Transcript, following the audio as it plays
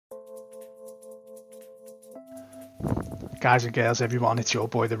Guys and girls, everyone, it's your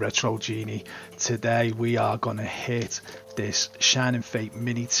boy the Retro Genie. Today we are going to hit this Shining Fate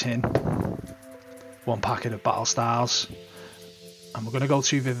mini tin, one packet of Battle Styles, and we're going to go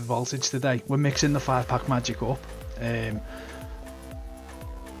to Vivid Voltage today. We're mixing the 5-pack magic up.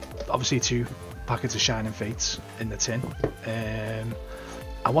 Obviously 2 packets of Shining Fates in the tin.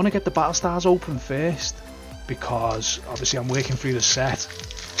 I want to get the Battle Styles open first because obviously I'm working through the set.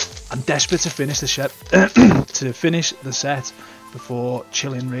 I'm desperate to finish the set before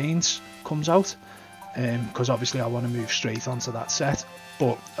Chilling Reigns comes out, because obviously I want to move straight onto that set.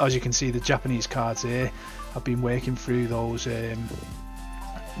 But as you can see, the Japanese cards here, I've been working through those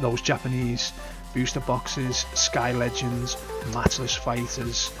Japanese booster boxes, Sky Legends, Matchless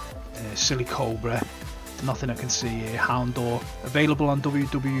Fighters, Silly Cobra, nothing I can see here, Houndour, available on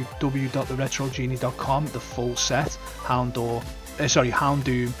www.theretrogenie.com, the full set, Houndour,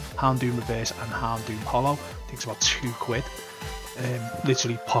 Houndoom Reverse and Houndoom Hollow. Takes about £2.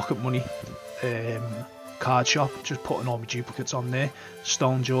 Literally pocket money. Card shop, just putting all my duplicates on there.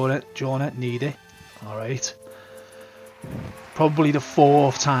 Stone Journet, need it. Alright. Probably the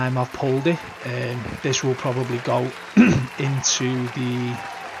 4th time I've pulled it. This will probably go into the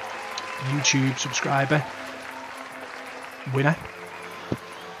YouTube subscriber winner.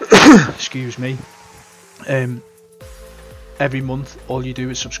 Excuse me. Every month, all you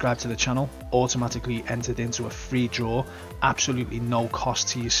do is subscribe to the channel, automatically entered into a free draw, absolutely no cost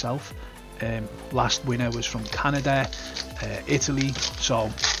to yourself. Last winner was from Canada, Italy,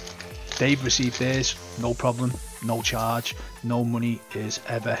 so they've received theirs, no problem, no charge, no money is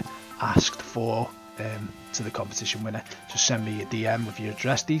ever asked for to the competition winner. Just send me a DM with your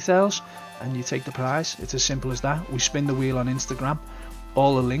address details and you take the prize. It's as simple as that. We spin the wheel on Instagram.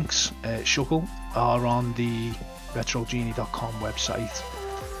 All the links, Shuckle, are on the retrogenie.com website.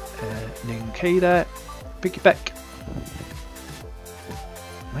 Ninkada, pick it back.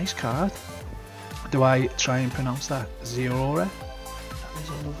 Nice card. Do I try and pronounce that? Zerora. That is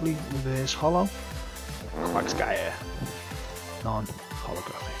a lovely reverse hollow. Quagsire.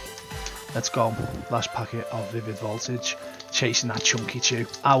 Non-holographic. Let's go. Last packet of Vivid Voltage. Chasing that Chunky Chew.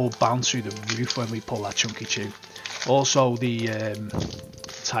 I will bounce through the roof when we pull that Chunky Chew. Also the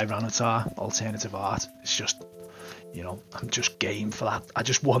Tyranitar alternative art. It's just, you know, I'm just game for that. I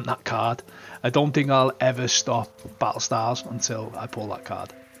just want that card. I don't think I'll ever stop Battle Styles until I pull that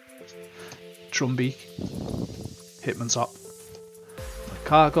card. Trumbeak, Hitmontop,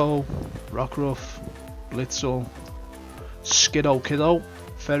 Cargo, Rockruff, Blitzel, Skiddo Kiddo,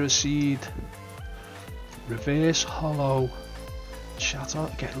 Ferroseed, Reverse Hollow, Chatter.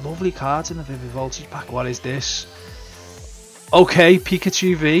 Get lovely cards in the Vivid Voltage pack. What is this? Okay,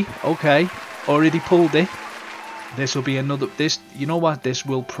 Pikachu V. Okay, already pulled it. This will be another. This, you know what? This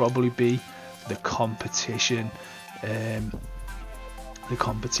will probably be the competition. The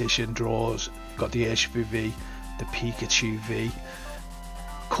competition draws. Got the Urshifu V, the Pikachu V.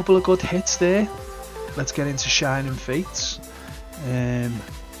 Couple of good hits there. Let's get into Shining Fates.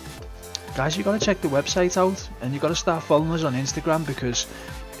 Guys, you got to check the website out, and you got to start following us on Instagram, because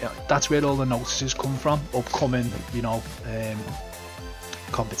that's where all the notices come from. Upcoming, you know,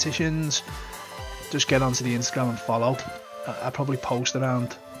 competitions. Just get onto the Instagram and follow. I probably post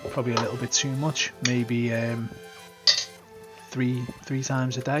around probably a little bit too much, maybe three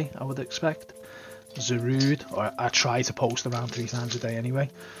times a day I would expect. Zarude, or I try to post around 3 times a day anyway.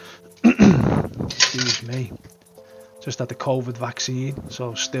 Excuse me. Just had the COVID vaccine,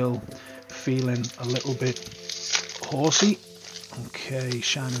 so still feeling a little bit horsey. Okay,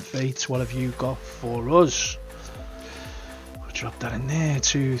 Shining Fates, what have you got for us? We'll drop that in there.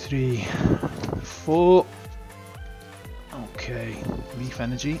 2, 3, 4. Okay, Leaf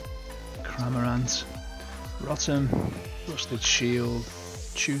Energy, Cramorant, Rotom, Rusted Shield,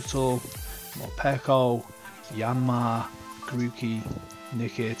 Tutel, Morpeko, Yanmar, Grookey,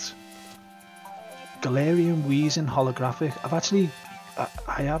 Nickit, Galarian Weezing holographic.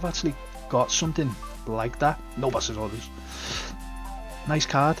 I have actually got something like that. No bosses orders. Nice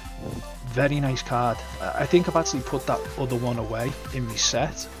card, very nice card. I think I've actually put that other one away in my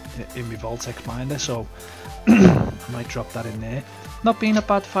set, in my Voltex binder, so I might drop that in there. Not being a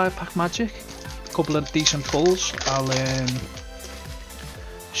bad 5-pack magic. A couple of decent pulls. I'll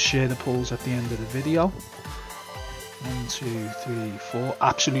share the pulls at the end of the video. 1, 2, 3, 4.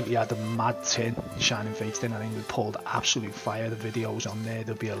 Absolutely had a mad tin. Shining Fates tin. I think we pulled absolute fire. The video's on there.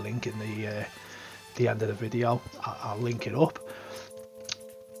 There'll be a link in the end of the video. I'll link it up.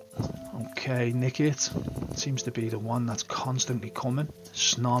 Okay, Nickit seems to be the one that's constantly coming.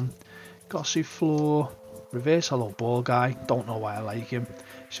 Snom, Gossifleur, Reverse Hollow Ball Guy. Don't know why I like him.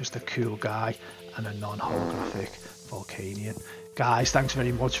 He's just a cool guy and a non-holographic Volcanion. Guys, thanks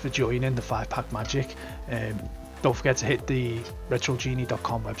very much for joining the 5-pack magic. Don't forget to hit the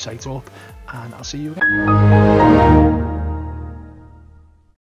retrogenie.com website up, and I'll see you again.